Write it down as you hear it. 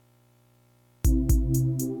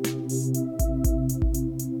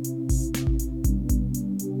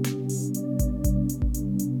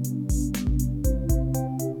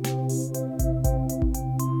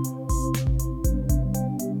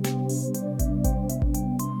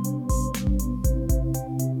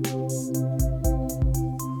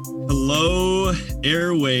Hello,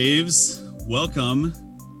 airwaves. Welcome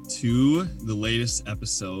to the latest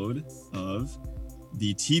episode of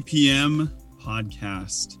the TPM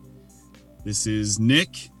podcast. This is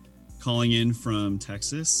Nick calling in from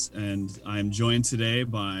Texas, and I'm joined today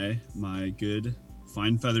by my good,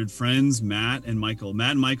 fine-feathered friends, Matt and Michael.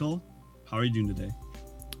 Matt and Michael, how are you doing today?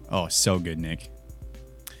 Oh, so good, Nick.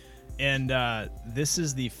 And this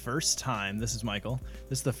is the first time, this is Michael,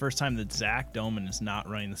 this is the first time that Zach Doman is not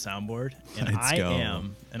running the soundboard. And Let's go.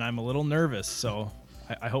 am, and I'm a little nervous, so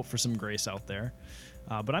I hope for some grace out there.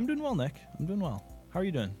 But I'm doing well, Nick. I'm doing well. How are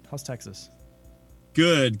you doing? How's Texas?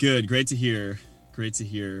 Good. Great to hear.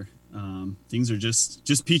 Things are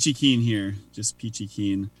just peachy keen here. Just peachy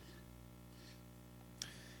keen.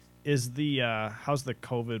 Is the how's the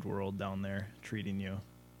COVID world down there treating you?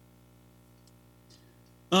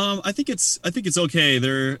 I think it's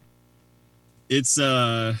okay. It's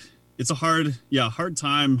a hard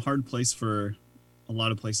time, hard place for a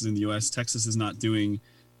lot of places in the U.S. Texas is not doing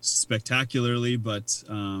spectacularly, but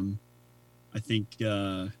I think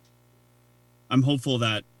I'm hopeful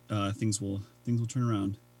that things will turn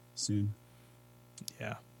around soon.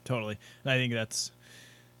 Yeah, totally. And I think that's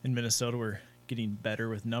in Minnesota we're getting better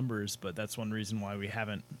with numbers, but that's one reason why we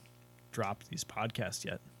haven't dropped these podcasts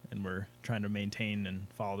yet. And we're trying to maintain and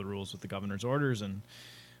follow the rules with the governor's orders and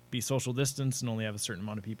be social distance and only have a certain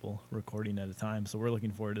amount of people recording at a time. So we're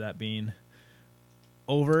looking forward to that being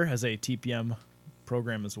over as a TPM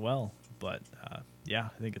program as well. But I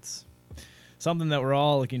think it's something that we're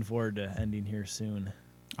all looking forward to ending here soon.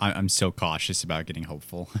 I'm so cautious about getting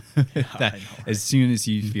hopeful. I know, right? As soon as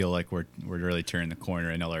you feel like we're really turning the corner,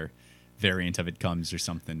 another variant of it comes or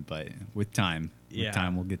something. But with time,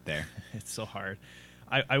 we'll get there. It's so hard.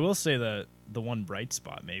 I will say the one bright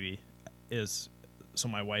spot maybe is, so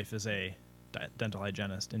my wife is a dental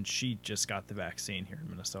hygienist and she just got the vaccine here in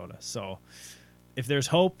Minnesota. So if there's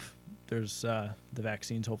hope, there's the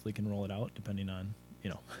vaccines hopefully can roll it out depending on,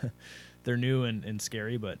 they're new and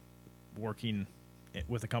scary, but working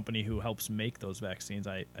with a company who helps make those vaccines,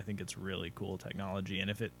 I think it's really cool technology.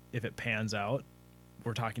 And if it pans out,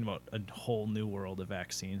 we're talking about a whole new world of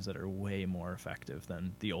vaccines that are way more effective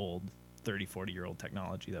than the old 30, 40-year-old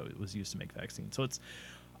technology that was used to make vaccines. So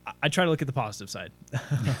I try to look at the positive side,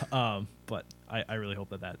 but I really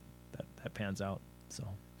hope that pans out. So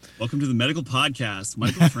welcome to the medical podcast,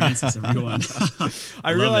 Michael Francis, everyone.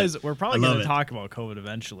 I realize we're probably going to talk about COVID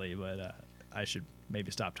eventually, but I should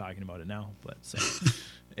maybe stop talking about it now. But so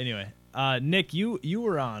anyway, Nick, you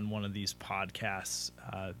were on one of these podcasts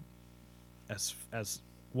as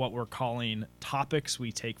what we're calling topics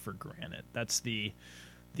we take for granted. That's the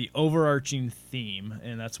overarching theme,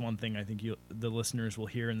 and that's one thing I think the listeners will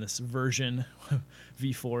hear in this version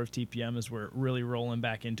V4 of TPM as we're really rolling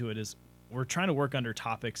back into it, is we're trying to work under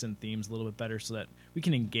topics and themes a little bit better so that we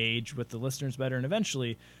can engage with the listeners better. And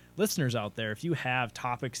eventually, listeners out there, if you have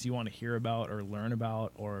topics you want to hear about or learn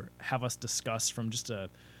about or have us discuss from just a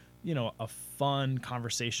fun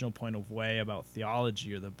conversational point of way about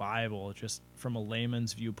theology or the Bible, just from a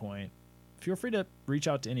layman's viewpoint, feel free to reach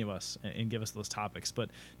out to any of us and give us those topics. But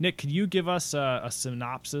Nick, could you give us a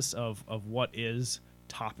synopsis of what is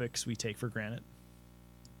topics we take for granted?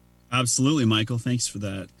 Absolutely, Michael. Thanks for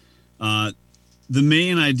that. The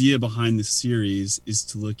main idea behind this series is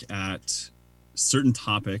to look at certain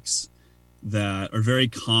topics that are very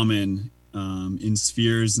common in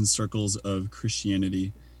spheres and circles of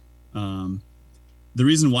Christianity. The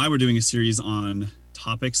reason why we're doing a series on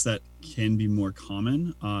topics that can be more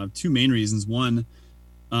common, two main reasons. One,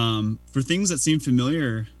 for things that seem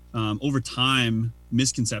familiar, over time,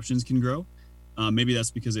 misconceptions can grow. Maybe that's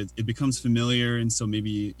because it becomes familiar, and so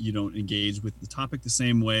maybe you don't engage with the topic the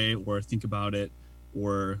same way or think about it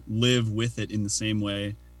or live with it in the same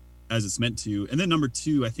way as it's meant to. And then number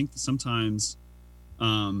two, I think that sometimes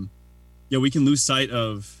we can lose sight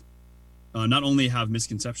of not only have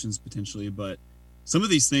misconceptions potentially, but some of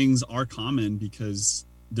these things are common because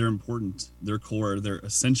they're important, they're core, they're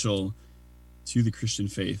essential to the Christian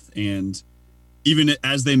faith. And even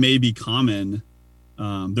as they may be common,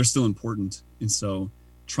 they're still important. And so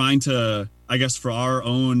trying to, I guess, for our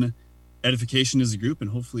own edification as a group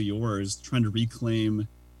and hopefully yours, trying to reclaim,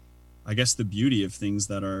 I guess, the beauty of things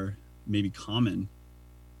that are maybe common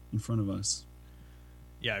in front of us.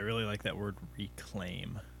 Yeah, I really like that word,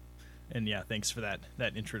 reclaim. And yeah, thanks for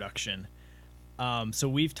that introduction. So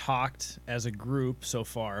we've talked as a group so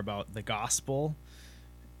far about the gospel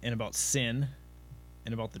and about sin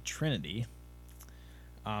and about the Trinity.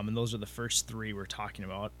 And those are the first three we're talking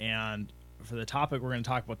about. And for the topic we're going to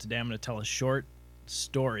talk about today, I'm going to tell a short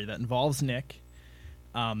story that involves Nick.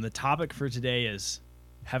 The topic for today is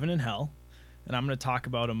heaven and hell, and I'm going to talk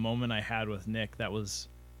about a moment I had with Nick that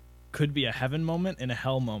could be a heaven moment and a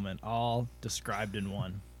hell moment, all described in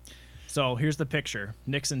one. So here's the picture.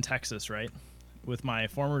 Nick's in Texas, right? With my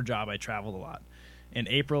former job, I traveled a lot. In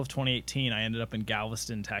April of 2018, I ended up in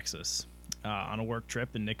Galveston, Texas, on a work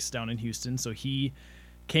trip, and Nick's down in Houston. So he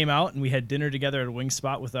came out, and we had dinner together at a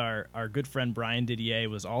Wingspot with our good friend Brian Didier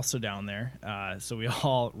was also down there. So we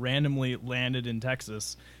all randomly landed in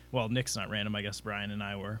Texas. Well, Nick's not random, I guess Brian and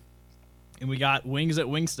I were. And we got wings at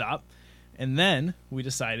Wingstop, and then we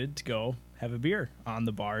decided to go have a beer on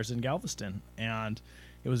the bars in Galveston. And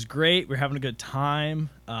it was great. We were having a good time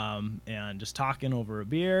and just talking over a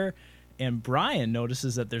beer. And Brian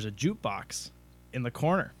notices that there's a jukebox in the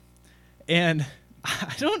corner. And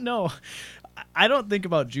I don't know. I don't think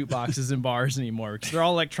about jukeboxes in bars anymore because they're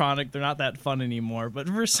all electronic. They're not that fun anymore. But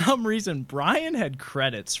for some reason, Brian had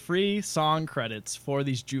credits, free song credits for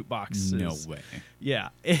these jukeboxes. No way. Yeah.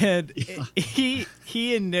 And he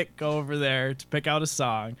and Nick go over there to pick out a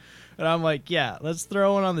song. And I'm like, yeah, let's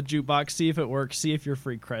throw one on the jukebox, see if it works, see if your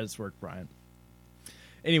free credits work, Brian.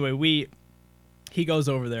 Anyway, he goes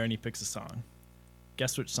over there and he picks a song.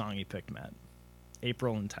 Guess which song he picked, Matt?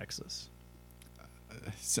 April in Texas.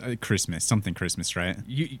 Christmas, something Christmas, right?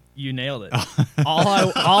 You nailed it. all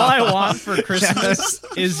I want for Christmas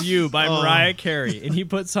is you by Mariah Carey, and he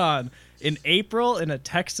puts on in April in a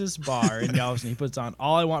Texas bar in Galveston. He puts on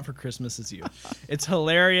All I Want for Christmas Is You. It's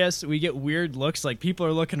hilarious. We get weird looks, like people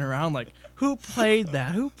are looking around like, who played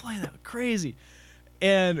that? Who played that? Crazy.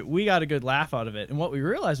 And we got a good laugh out of it. And what we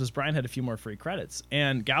realized was Brian had a few more free credits.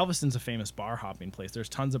 And Galveston's a famous bar hopping place. There's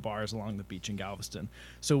tons of bars along the beach in Galveston.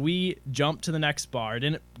 So we jumped to the next bar.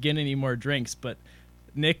 Didn't get any more drinks, but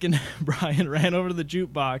Nick and Brian ran over to the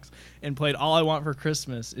jukebox and played All I Want for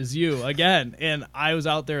Christmas Is You again. And I was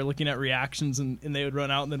out there looking at reactions, and they would run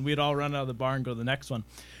out, and then we'd all run out of the bar and go to the next one.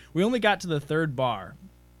 We only got to the third bar,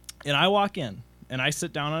 and I walk in. And I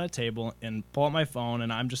sit down on a table and pull out my phone,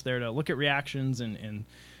 and I'm just there to look at reactions and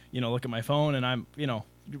look at my phone, and I'm,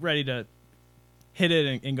 ready to hit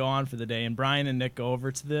it and go on for the day. And Brian and Nick go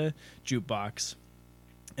over to the jukebox,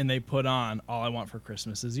 and they put on All I Want for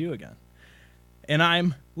Christmas Is You again. And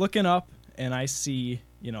I'm looking up, and I see,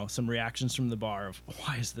 some reactions from the bar of,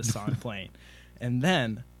 why is this song playing? And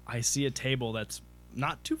then I see a table that's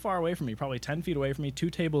not too far away from me, probably 10 feet away from me, 2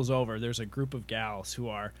 tables over. There's a group of gals who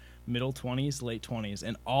are middle 20s, late 20s,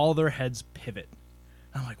 and all their heads pivot.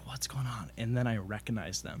 And I'm like, what's going on? And then I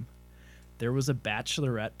recognize them. There was a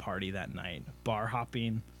bachelorette party that night, bar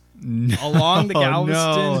hopping along the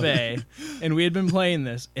Galveston Bay, and we had been playing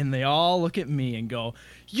this, and they all look at me and go,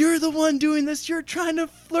 you're the one doing this, you're trying to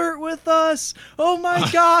flirt with us, oh my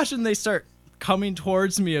gosh. And they start coming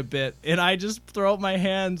towards me a bit, and I just throw up my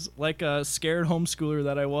hands like a scared homeschooler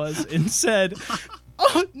that I was and said,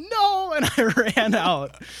 oh no, and I ran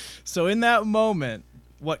out. So in that moment,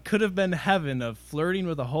 what could have been heaven of flirting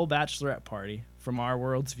with a whole bachelorette party from our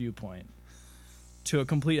world's viewpoint to a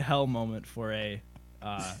complete hell moment for a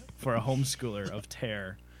homeschooler of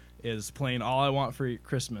terror is playing All I Want for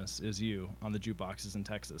Christmas Is You on the jukeboxes in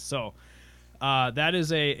Texas. So that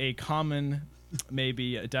is a common,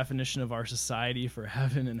 maybe a definition of our society for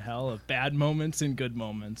heaven and hell, of bad moments and good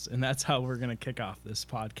moments. And that's how we're going to kick off this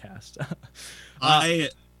podcast. I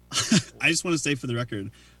just want to say for the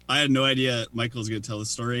record, I had no idea Michael was going to tell the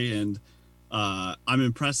story, and I'm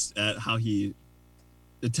impressed at how he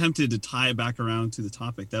attempted to tie it back around to the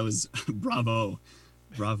topic. That was bravo.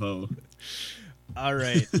 All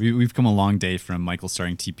right. We've come a long day from Michael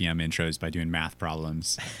starting TPM intros by doing math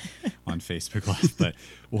problems on Facebook Live, but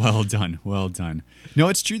well done. No,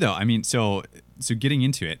 it's true though. I mean, so getting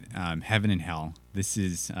into it, heaven and hell, this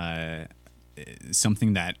is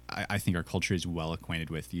something that I think our culture is well acquainted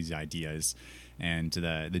with, these ideas, and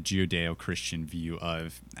the Judeo-Christian view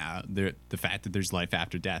of the fact that there's life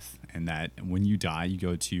after death, and that when you die, you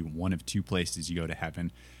go to one of two places: you go to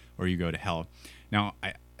heaven or you go to hell. Now,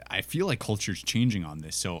 I feel like culture's changing on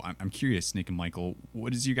this, so I'm curious, Nick and Michael,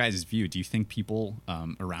 what is your guys' view? Do you think people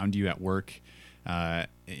around you at work,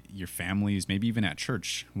 your families, maybe even at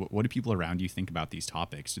church, what do people around you think about these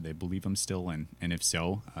topics? Do they believe them still? And if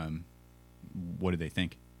so, what do they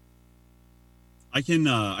think? I can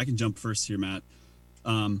jump first here, Matt.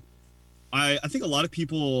 I think a lot of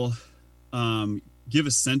people give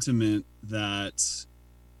a sentiment that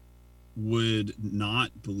would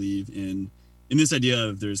not believe in this idea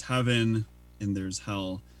of there's heaven and there's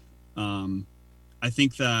hell. I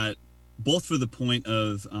think that both for the point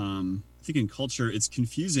of I think in culture it's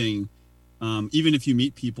confusing, even if you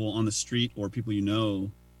meet people on the street or people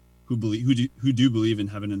who do believe in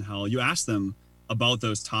heaven and hell, you ask them about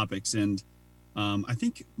those topics, and I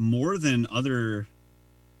think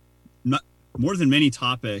not more than many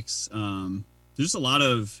topics, there's just a lot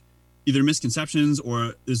of either misconceptions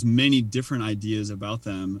or there's many different ideas about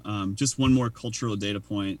them. Just one more cultural data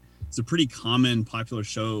point. It's a pretty common popular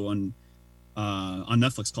show on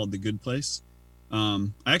Netflix called The Good Place. I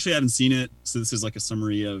actually haven't seen it, so this is like a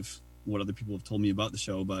summary of what other people have told me about the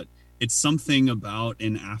show, but it's something about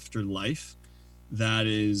an afterlife that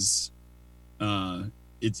is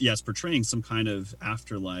it's portraying some kind of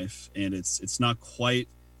afterlife, and it's not quite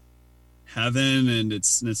heaven and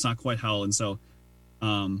it's not quite hell. And so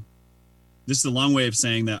this is a long way of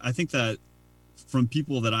saying that I think that from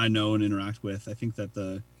people that I know and interact with, I think that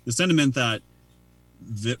the sentiment that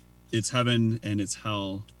it's heaven and it's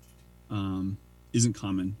hell isn't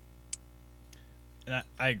common. And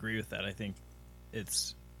I agree with that. I think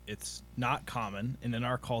it's not common, and in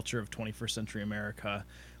our culture of 21st century America,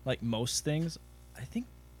 like most things, I think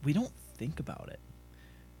we don't think about it.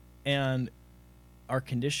 And our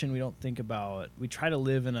condition, we don't think about. We try to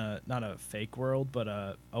live in not a fake world, but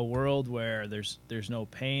a world where there's no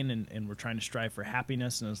pain, and we're trying to strive for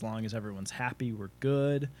happiness, and as long as everyone's happy, we're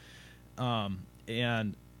good.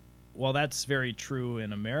 And while that's very true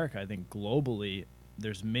in America, I think globally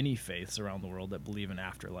there's many faiths around the world that believe in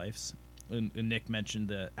afterlives. And Nick mentioned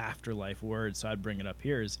the afterlife word, so I'd bring it up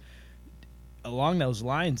here. Is along those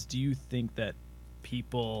lines, do you think that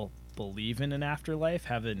people believe in an afterlife,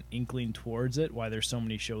 have an inkling towards it, why there's so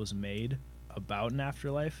many shows made about an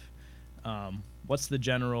afterlife? What's the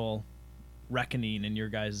general reckoning in your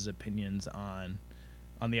guys' opinions on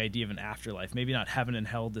the idea of an afterlife? Maybe not heaven and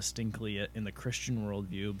hell distinctly in the Christian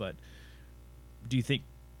worldview, but do you think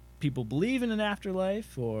people believe in an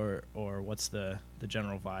afterlife, or what's the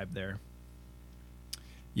general vibe there?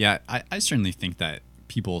 Yeah, I certainly think that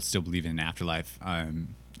people still believe in an afterlife.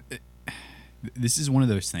 This is one of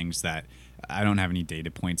those things that I don't have any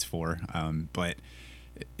data points for, but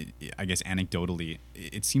I guess anecdotally,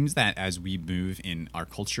 it seems that as we move in our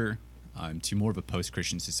culture to more of a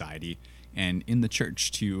post-Christian society, and in the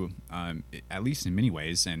church to, at least in many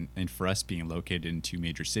ways, and for us being located in two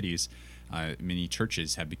major cities, many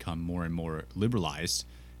churches have become more and more liberalized.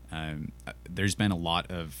 There's been a lot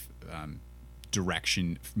of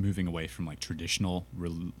direction moving away from like traditional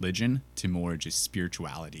religion to more just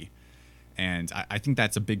spirituality. And I think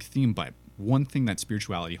that's a big theme, but one thing that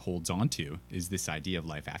spirituality holds on to is this idea of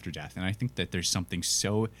life after death. And I think that there's something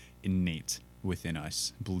so innate within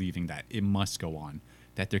us believing that it must go on,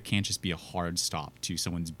 that there can't just be a hard stop to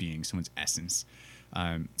someone's being, someone's essence.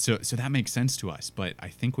 So that makes sense to us. But I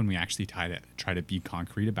think when we actually try to be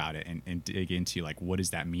concrete about it and dig into like, what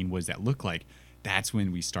does that mean? What does that look like? That's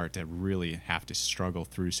when we start to really have to struggle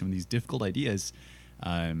through some of these difficult ideas.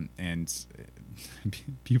 And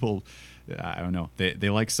people, I don't know, they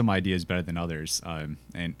like some ideas better than others.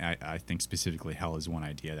 And I think specifically hell is one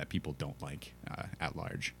idea that people don't like at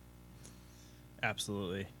large.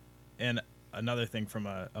 Absolutely. And another thing from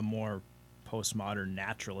a more postmodern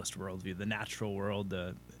naturalist worldview, the natural world,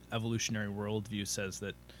 the evolutionary worldview says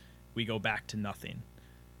that we go back to nothing.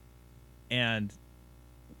 And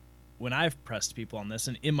when I've pressed people on this,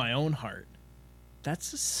 and in my own heart,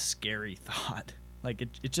 that's a scary thought. Like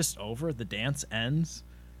it's just over. The dance ends.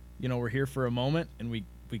 We're here for a moment and we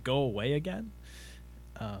go away again.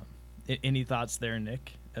 Any thoughts there,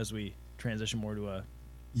 Nick, as we transition more to a...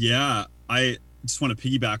 Yeah, I just want to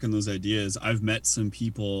piggyback on those ideas. I've met some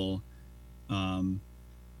people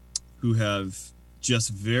who have just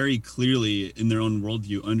very clearly in their own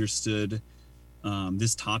worldview understood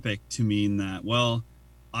this topic to mean that, well,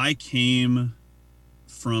 I came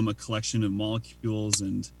from a collection of molecules,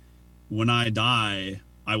 and when I die,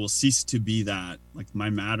 I will cease to be that. Like my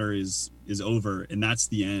matter is over, and that's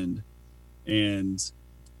the end. And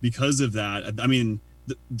because of that, I mean,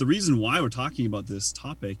 the reason why we're talking about this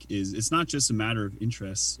topic is it's not just a matter of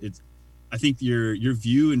interest. I think your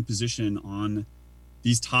view and position on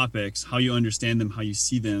these topics, how you understand them, how you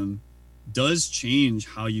see them, does change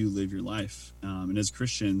how you live your life. And as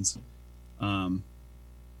Christians,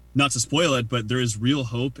 not to spoil it, but there is real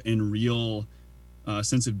hope and real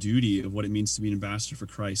sense of duty of what it means to be an ambassador for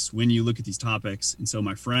Christ when you look at these topics. And so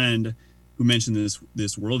my friend who mentioned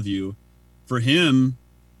this worldview, for him,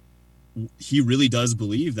 he really does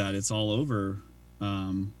believe that it's all over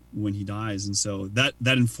when he dies. And so that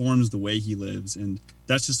informs the way he lives. And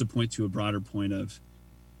that's just a point to a broader point of,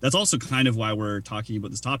 that's also kind of why we're talking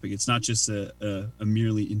about this topic. It's not just a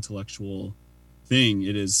merely intellectual thing.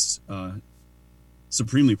 It is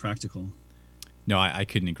supremely practical. No, I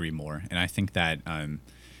couldn't agree more. And I think that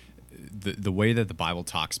the way that the Bible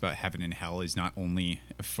talks about heaven and hell is not only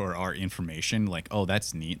for our information, like, oh,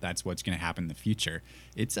 that's neat, that's what's going to happen in the future.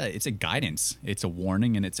 It's a guidance, it's a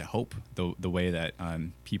warning, and it's a hope. The way that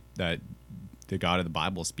that the God of the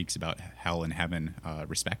Bible speaks about hell and heaven,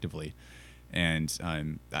 respectively. And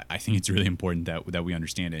I think it's really important that we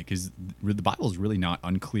understand it, because the Bible is really not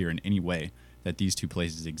unclear in any way that these two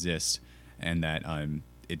places exist, and that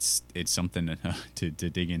it's something to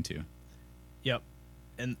dig into. Yep.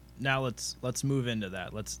 And now let's move into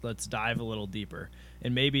that. Let's dive a little deeper.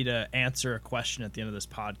 And maybe to answer a question at the end of this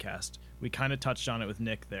podcast, we kind of touched on it with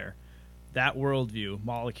Nick there. That worldview,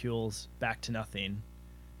 molecules, back to nothing,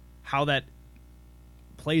 how that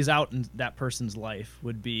plays out in that person's life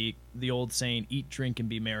would be the old saying, eat, drink, and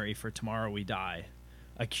be merry, for tomorrow we die.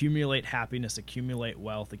 Accumulate happiness, accumulate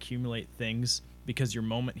wealth, accumulate things, because your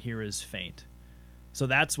moment here is faint.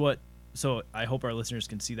 So I hope our listeners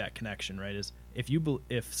can see that connection, right? Is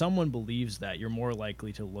if someone believes that, you're more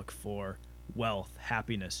likely to look for wealth,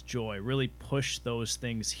 happiness, joy, really push those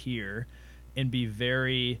things here, and be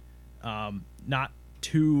very not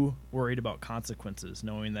too worried about consequences,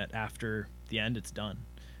 knowing that after the end it's done.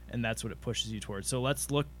 And that's what it pushes you towards. So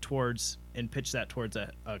let's look towards and pitch that towards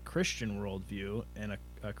a Christian worldview and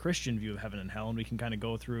a Christian view of heaven and hell. And we can kind of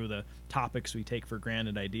go through the topics we take for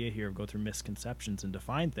granted idea here, go through misconceptions and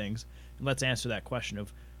define things. And let's answer that question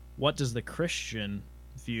of, what does the Christian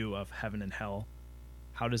view of heaven and hell,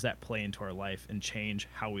 how does that play into our life and change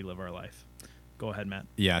how we live our life? Go ahead, Matt.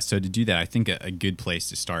 Yeah, so to do that, I think a good place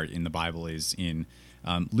to start in the Bible is in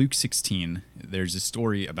Luke 16. There's a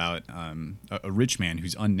story about a rich man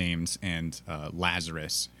who's unnamed, and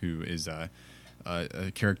Lazarus, who is a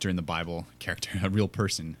character in the Bible, a real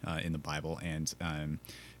person in the Bible, and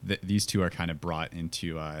these two are kind of brought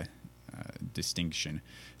into distinction.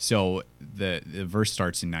 So the verse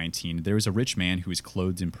starts in 19. There was a rich man who was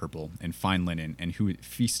clothed in purple and fine linen, and who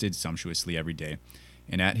feasted sumptuously every day.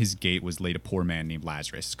 And at his gate was laid a poor man named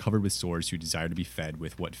Lazarus, covered with sores, who desired to be fed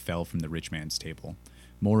with what fell from the rich man's table.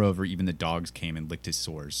 Moreover, even the dogs came and licked his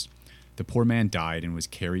sores. The poor man died and was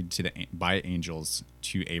carried by angels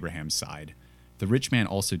to Abraham's side. The rich man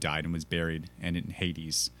also died and was buried, and in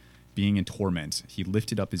Hades, being in torment, he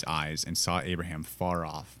lifted up his eyes and saw Abraham far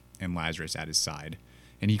off, and Lazarus at his side.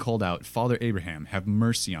 And he called out, Father Abraham, have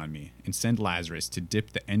mercy on me, and send Lazarus to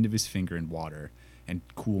dip the end of his finger in water and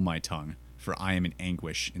cool my tongue, for I am in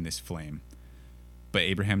anguish in this flame. But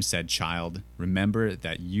Abraham said, Child, remember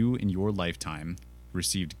that you in your lifetime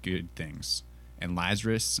received good things, and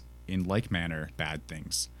Lazarus in like manner bad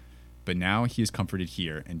things. But now he is comforted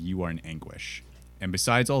here, and you are in anguish. And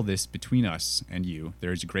besides all this, between us and you,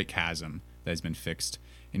 there is a great chasm that has been fixed,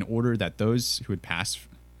 in order that those who would pass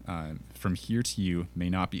from here to you may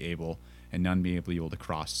not be able, and none be able to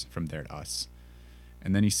cross from there to us.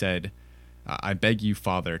 And then he said, I beg you,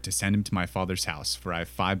 Father, to send him to my father's house, for I have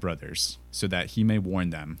 5 brothers, so that he may warn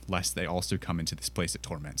them, lest they also come into this place of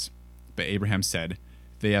torment. But Abraham said,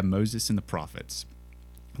 They have Moses and the prophets.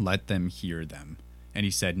 Let them hear them. And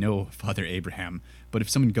he said, No, Father Abraham, but if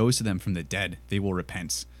someone goes to them from the dead, they will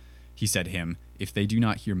repent. He said to him, If they do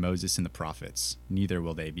not hear Moses and the prophets, neither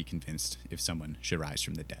will they be convinced if someone should rise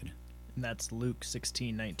from the dead. And that's Luke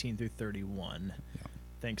 16:19 through 31. Yeah.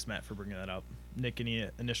 Thanks, Matt, for bringing that up. Nick, any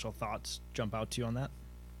initial thoughts jump out to you on that?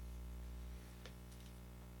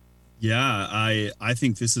 Yeah, I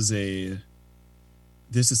think this is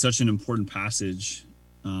such an important passage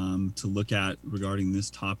to look at regarding this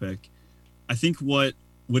topic. I think what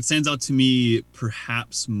stands out to me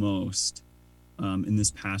perhaps most in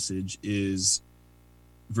this passage is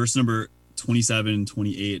verse number 27 and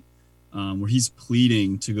 28, where he's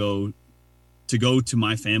pleading to go to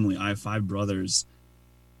my family. I have 5 brothers.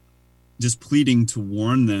 Just pleading to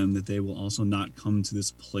warn them that they will also not come to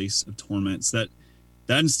this place of torment. So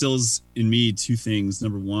that instills in me 2 things.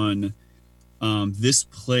 Number one, this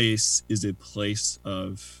place is a place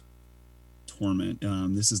of torment.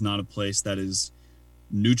 This is not a place that is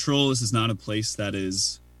neutral. This is not a place that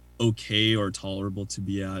is okay or tolerable to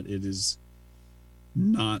be at. It is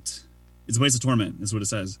not. It's a place of torment, is what it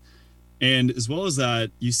says. And as well as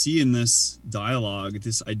that, you see in this dialogue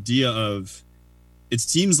this idea of, it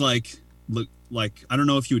seems like I don't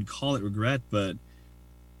know if you would call it regret, but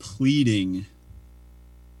pleading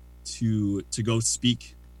to go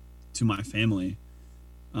speak to my family.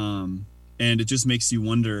 And it just makes you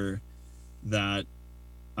wonder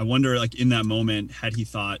like in that moment, had he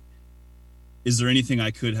thought, is there anything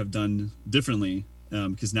I could have done differently?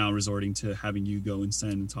 Because now resorting to having you go and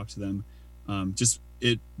send and talk to them,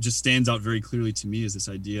 it just stands out very clearly to me as this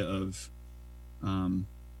idea of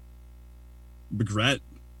regret.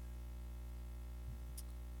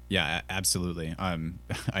 Yeah, absolutely.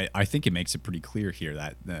 I think it makes it pretty clear here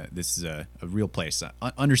that this is a real place.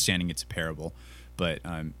 Understanding it's a parable, but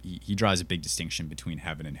he draws a big distinction between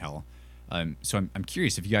heaven and hell. So I'm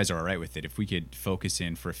curious if you guys are all right with it. If we could focus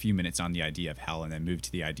in for a few minutes on the idea of hell and then move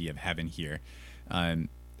to the idea of heaven here.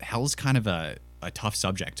 Hell's kind of a tough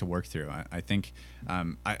subject to work through. I think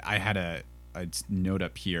I had a note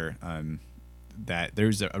up here. That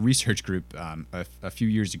there's a research group a few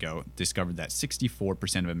years ago discovered that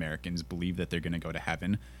 64% of Americans believe that they're going to go to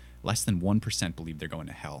heaven. Less than 1% believe they're going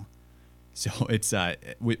to hell. So it's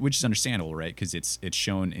which is understandable, right? Because it's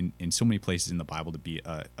shown in so many places in the Bible to be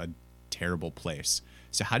a terrible place.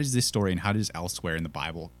 So how does this story and how does elsewhere in the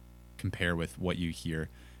Bible compare with what you hear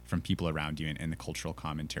from people around you and the cultural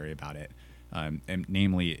commentary about it? And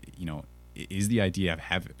namely, is the idea of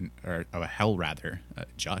heaven or of a hell rather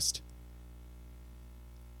just?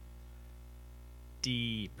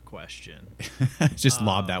 Deep question. Just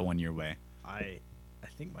lob that one your way. I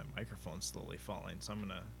think my microphone's slowly falling, so I'm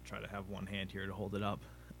gonna try to have one hand here to hold it up.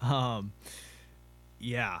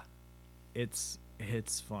 Yeah, it's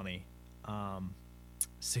funny.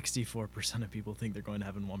 64% of people think they're going to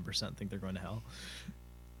heaven, 1% think they're going to hell.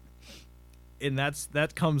 And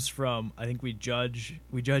that comes from, I think we judge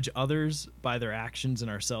others by their actions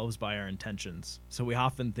and ourselves by our intentions. So we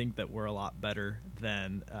often think that we're a lot better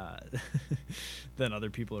than than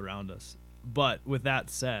other people around us. But with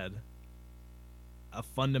that said, a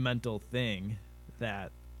fundamental thing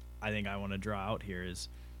that I think I want to draw out here is,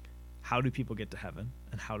 how do people get to heaven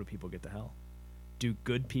and how do people get to hell? Do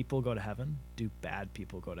good people go to heaven? Do bad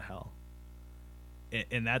people go to hell?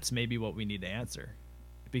 And that's maybe what we need to answer.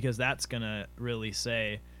 Because that's going to really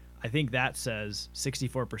say, I think that says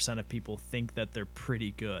 64% of people think that they're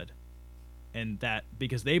pretty good. And that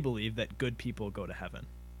because they believe that good people go to heaven.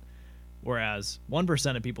 Whereas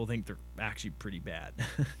 1% of people think they're actually pretty bad.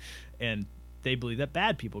 And they believe that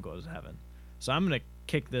bad people go to heaven. So I'm going to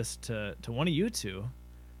kick this to one of you two.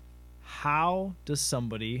 How does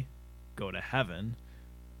somebody go to heaven?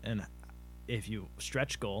 And if you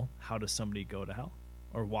stretch goal, how does somebody go to hell?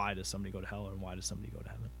 Or why does somebody go to hell, or why does somebody go to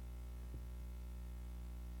heaven?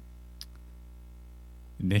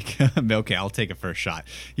 Nick, okay, I'll take a first shot.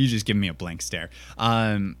 He's just giving me a blank stare.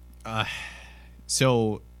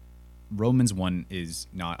 So Romans 1 is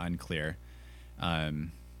not unclear. I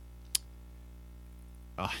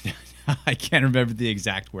can't remember the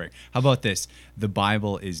exact word. How about this? The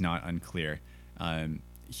Bible is not unclear.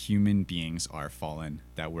 Human beings are fallen,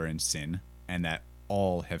 that we're in sin, and that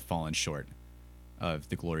all have fallen short of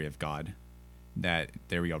the glory of God. That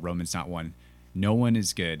there we go. Romans not one. No one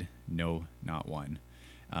is good. No, not one.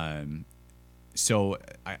 So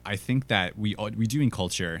I think that we do in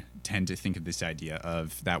culture tend to think of this idea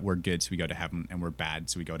of that we're good, so we go to heaven, and we're bad,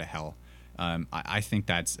 so we go to hell. I think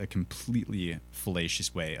that's a completely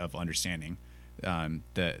fallacious way of understanding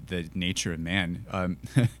the nature of man.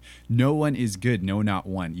 No one is good. No, not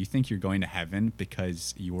one. You think you're going to heaven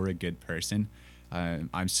because you're a good person?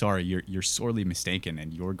 I'm sorry, you're sorely mistaken,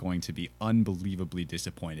 and you're going to be unbelievably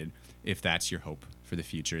disappointed if that's your hope for the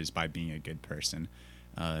future, is by being a good person.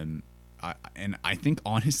 And I think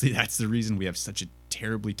honestly that's the reason we have such a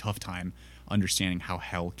terribly tough time understanding how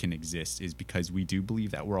hell can exist, is because we do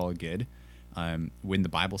believe that we're all good when the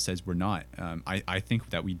Bible says we're not. I think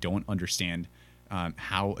that we don't understand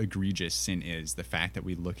how egregious sin is. The fact that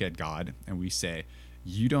we look at God and we say,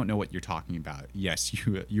 you don't know what you're talking about. Yes,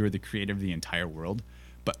 you're the creator of the entire world,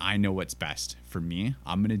 but I know what's best for me.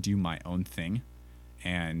 I'm going to do my own thing,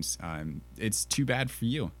 and it's too bad for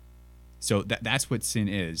you. So that's what sin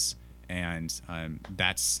is, and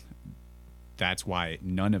that's why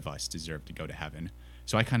none of us deserve to go to heaven.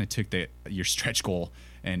 So I kind of took your stretch goal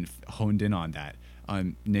and honed in on that.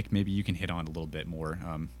 Nick, maybe you can hit on a little bit more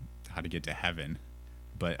how to get to heaven.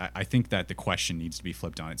 But I think that the question needs to be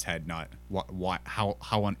flipped on its head, not how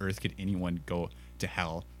on earth could anyone go to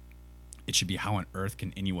hell? It should be, how on earth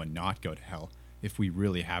can anyone not go to hell, if we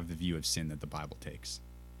really have the view of sin that the Bible takes.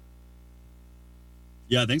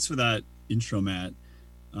 Yeah, thanks for that intro, Matt.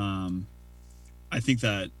 I think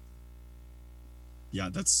that, yeah,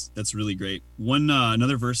 that's really great.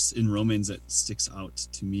 Another verse in Romans that sticks out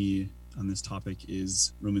to me on this topic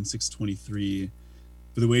is Romans 6:23.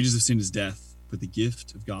 For the wages of sin is death, but the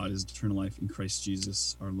gift of God is eternal life in Christ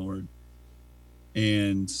Jesus our Lord.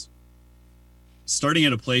 And starting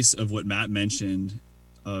at a place of what Matt mentioned,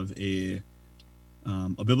 of a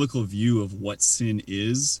biblical view of what sin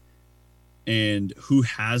is and who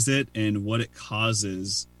has it and what it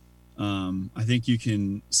causes, I think you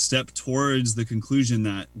can step towards the conclusion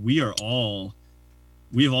that we have all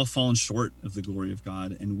fallen short of the glory of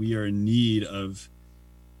God, and we are in need of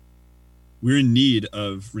we're in need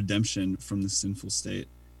of redemption from the sinful state.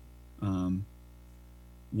 Um,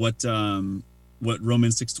 what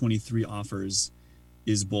Romans 6:23 offers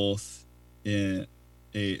is both a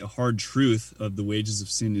hard truth of the wages of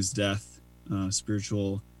sin is death,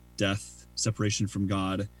 spiritual death, separation from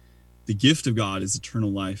God. The gift of God is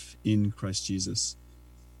eternal life in Christ Jesus.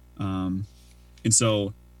 And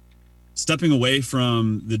so stepping away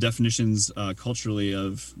from the definitions culturally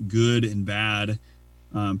of good and bad,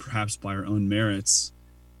 perhaps by our own merits,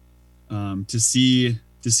 to see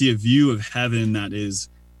a view of heaven that is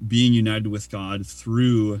being united with God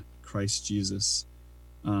through Christ Jesus.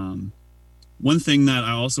 One thing that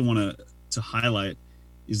I also want to highlight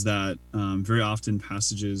is that very often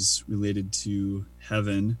passages related to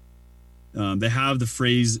heaven, they have the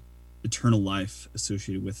phrase eternal life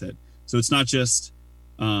associated with it. So it's not just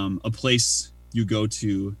a place you go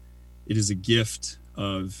to, it is a gift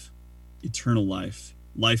of eternal life,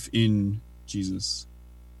 life in Jesus.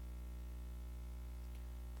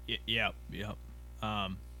 Yeah.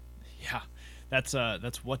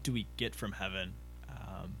 That's what do we get from heaven?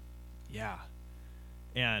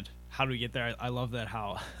 And how do we get there? I love that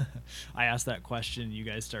how I asked that question. You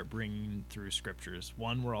guys start bringing through scriptures.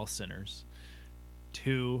 1, we're all sinners.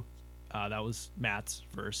 2, that was Matt's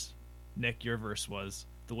verse. Nick, your verse was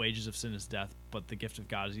the wages of sin is death, but the gift of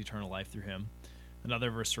God is eternal life through him.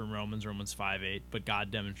 Another verse from Romans 5:8, but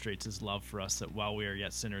God demonstrates his love for us that while we are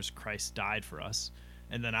yet sinners, Christ died for us.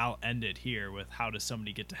 And then I'll end it here with how does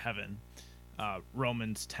somebody get to heaven?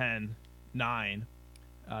 Romans 10:9,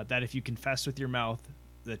 that if you confess with your mouth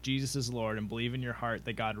that Jesus is Lord and believe in your heart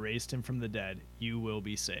that God raised him from the dead, you will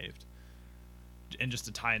be saved. And just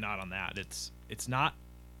to tie a knot on that, it's not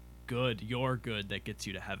good, your good, that gets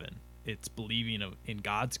you to heaven. It's believing in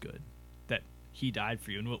God's good, that he died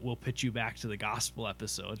for you. And we'll pitch you back to the gospel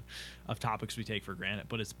episode of topics we take for granted,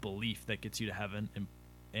 but it's belief that gets you to heaven,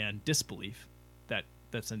 and disbelief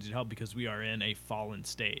that sends you to hell, because we are in a fallen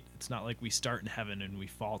state. It's not like we start in heaven and we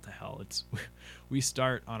fall to hell. It's we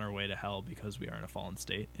start on our way to hell because we are in a fallen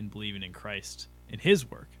state, and believing in Christ and his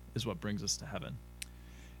work is what brings us to heaven.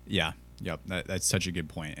 Yeah. Yep. That's such a good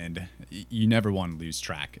point. And you never want to lose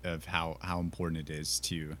track of how important it is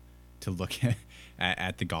to look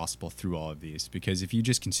at the gospel through all of these, because if you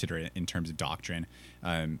just consider it in terms of doctrine,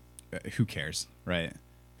 who cares, right?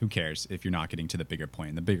 Who cares if you're not getting to the bigger point?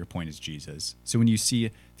 And the bigger point is Jesus. So when you see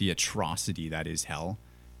the atrocity that is hell,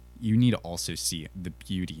 you need to also see the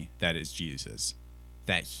beauty that is Jesus,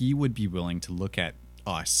 that he would be willing to look at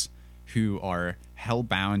us who are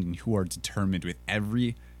hell-bound and who are determined with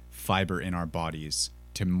every fiber in our bodies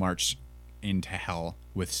to march into hell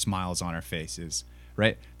with smiles on our faces,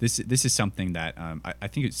 right? This is something that I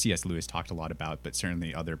think C.S. Lewis talked a lot about, but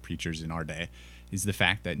certainly other preachers in our day, is the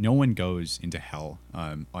fact that no one goes into hell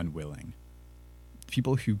unwilling.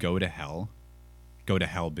 People who go to hell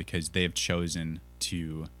because they have chosen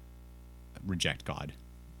to reject God,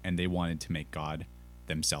 and they wanted to make God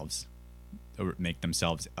themselves, or make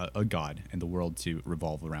themselves a god, and the world to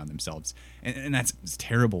revolve around themselves. And that's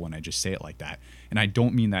terrible when I just say it like that. And I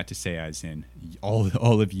don't mean that to say as in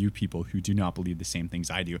all of you people who do not believe the same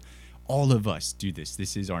things I do. All of us do this.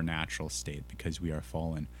 This is our natural state because we are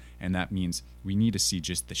fallen. And that means we need to see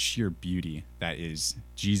just the sheer beauty that is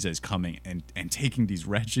Jesus coming and taking these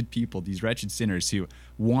wretched people, these wretched sinners who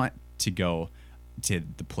want to go to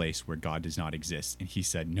the place where God does not exist. And he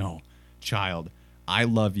said, no, child, I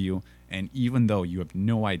love you. And even though you have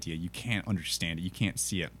no idea, you can't understand it, you can't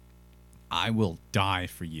see it, I will die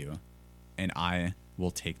for you, and I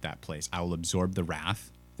will take that place. I will absorb the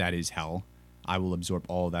wrath that is hell. I will absorb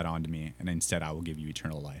all of that onto me, and instead I will give you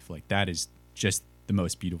eternal life. Like, that is just the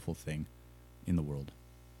most beautiful thing in the world.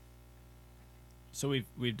 So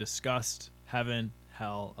we've discussed heaven,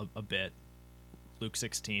 hell a bit. Luke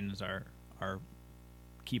 16 is our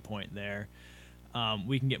key point there.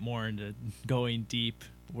 We can get more into going deep.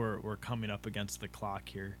 We're coming up against the clock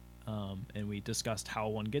here, and we discussed how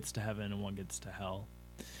one gets to heaven and one gets to hell.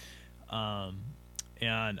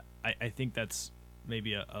 And I think that's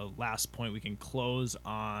maybe a last point we can close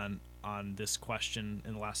on this question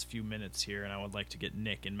in the last few minutes here, and I would like to get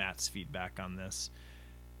Nick and Matt's feedback on this.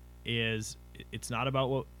 Is it's not about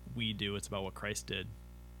what we do, it's about what Christ did.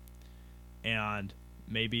 And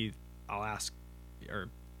maybe I'll ask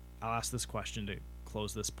this question to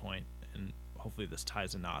close this point, and hopefully this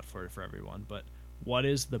ties a knot for everyone. But what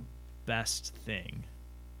is the best thing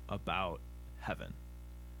about heaven?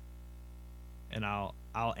 And I'll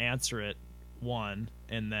answer it one,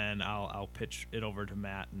 and then I'll pitch it over to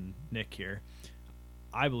Matt and Nick here.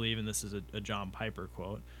 I believe, and this is a John Piper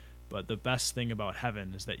quote, but the best thing about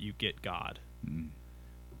heaven is that you get God.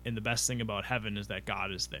 And the best thing about heaven is that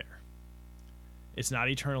God is there. It's not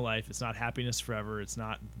eternal life. It's not happiness forever. It's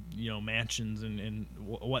not, mansions and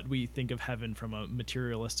what we think of heaven from a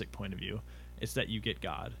materialistic point of view. It's that you get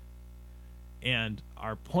God. And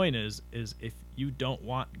our point is if you don't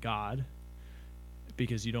want God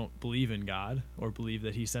because you don't believe in God or believe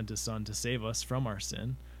that he sent his son to save us from our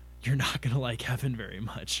sin, you're not going to like heaven very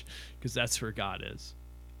much, because that's where God is.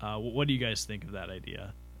 What do you guys think of that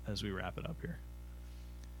idea as we wrap it up here?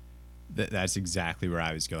 That's exactly where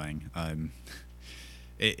I was going.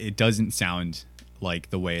 It doesn't sound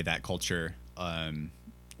like the way that culture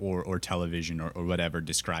or television or whatever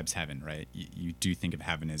describes heaven, right? You do think of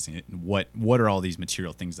heaven as what are all these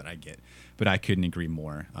material things that I get? But I couldn't agree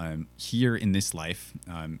more. Here in this life,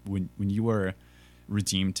 when you are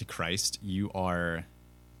redeemed to Christ, you are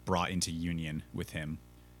brought into union with him.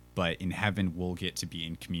 But in heaven, we'll get to be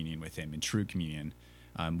in communion with him, in true communion.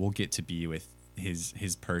 We'll get to be with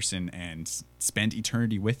his person and spend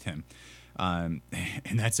eternity with him. And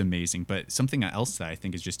that's amazing. But something else that I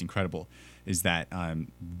think is just incredible is that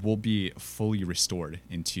we'll be fully restored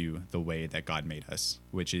into the way that God made us,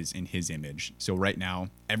 which is in his image. So right now,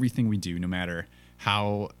 everything we do, no matter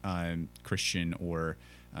how Christian or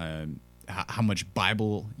how much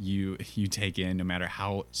Bible you take in, no matter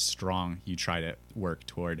how strong you try to work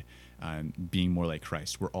toward being more like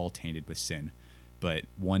Christ, we're all tainted with sin. But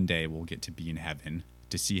one day we'll get to be in heaven,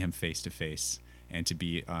 to see him face to face, and to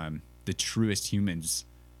be the truest humans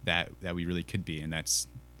that we really could be. And that's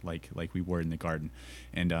like we were in the garden.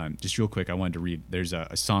 And just real quick, I wanted to read, there's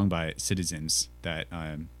a song by Citizens that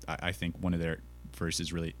I think one of their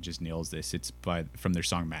verses really just nails this. It's from their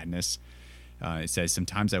song Madness. It says,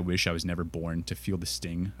 "Sometimes I wish I was never born to feel the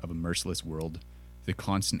sting of a merciless world, the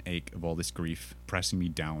constant ache of all this grief pressing me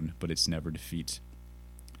down, but it's never defeat.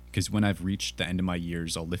 Because when I've reached the end of my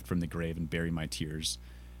years, I'll lift from the grave and bury my tears,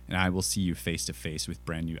 and I will see you face to face with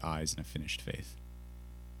brand new eyes and a finished faith."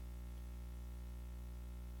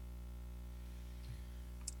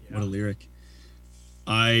 Yeah. What a lyric.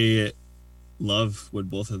 I love what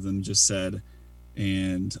both of them just said,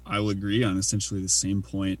 and I will agree on essentially the same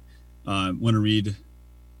point. I want to read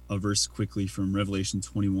a verse quickly from Revelation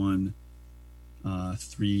 21,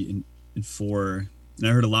 3 and 4. And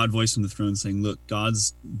I heard a loud voice from the throne saying, "Look,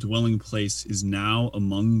 God's dwelling place is now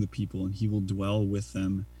among the people, and he will dwell with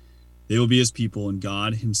them. They will be his people, and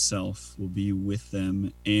God himself will be with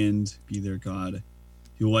them and be their God.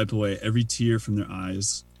 He will wipe away every tear from their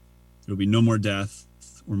eyes. There will be no more death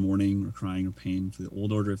or mourning or crying or pain, for the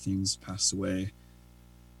old order of things passed away."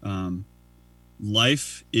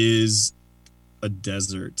 Life is a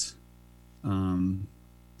desert.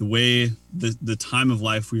 The way the time of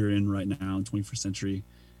life we are in right now in 21st century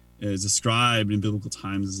is described in biblical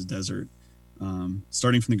times as a desert.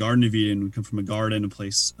 Starting from the Garden of Eden, we come from a garden, a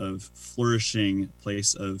place of flourishing, a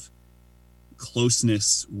place of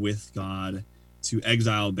closeness with God, to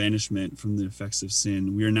exile, banishment from the effects of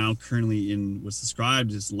sin. We are now currently in what's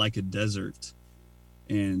described as like a desert.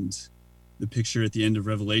 And the picture at the end of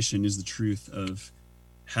Revelation is the truth of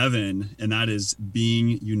heaven, and that is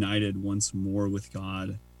being united once more with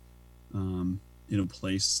God in a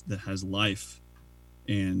place that has life.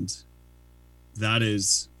 And that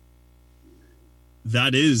is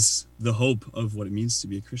the hope of what it means to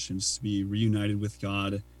be a Christian, is to be reunited with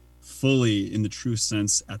God fully in the true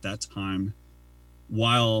sense at that time,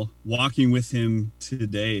 while walking with him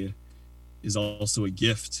today is also a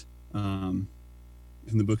gift.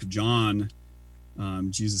 In the book of John,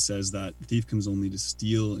 Jesus says that the thief comes only to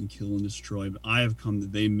steal and kill and destroy, but I have come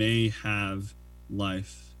that they may have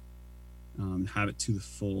life, have it to the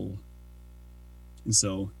full. And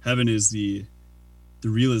so heaven is the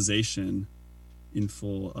realization in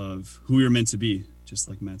full of who we are meant to be, just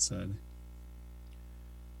like Matt said.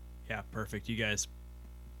 Yeah, perfect. You guys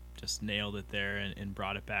just nailed it there and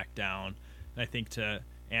brought it back down. And I think to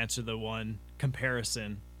answer the one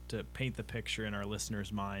comparison, to paint the picture in our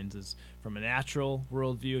listeners' minds, is from a natural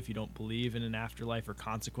worldview, if you don't believe in an afterlife or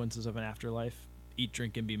consequences of an afterlife, eat,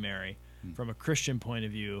 drink, and be merry. From a Christian point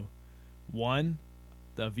of view, one,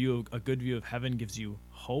 a good view of heaven gives you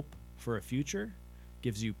hope for a future,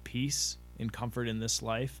 gives you peace and comfort in this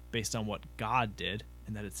life based on what God did,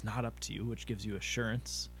 and that it's not up to you, which gives you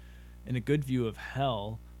assurance. And a good view of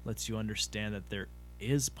hell lets you understand that there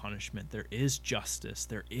is punishment, there is justice,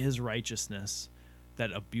 there is righteousness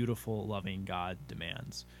that a beautiful, loving God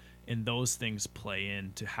demands. And those things play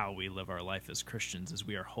into how we live our life as Christians, as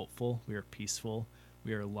we are hopeful, we are peaceful,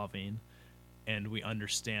 we are loving, and we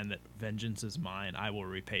understand that vengeance is mine, I will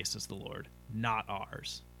repay, says the Lord, not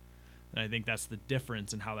ours. And I think that's the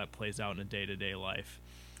difference in how that plays out in a day-to-day life.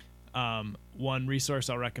 One resource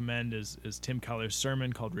I'll recommend is Tim Keller's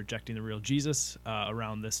sermon called Rejecting the Real Jesus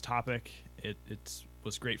around this topic. It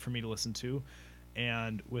was great for me to listen to.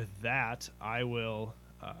 And with that, I will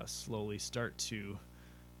slowly start to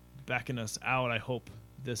beckon us out. I hope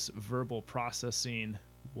this verbal processing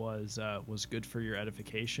was good for your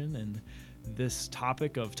edification, and this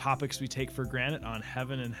topic of topics we take for granted on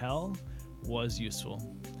heaven and hell was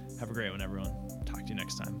useful. Have a great one, everyone. Talk to you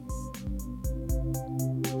next time.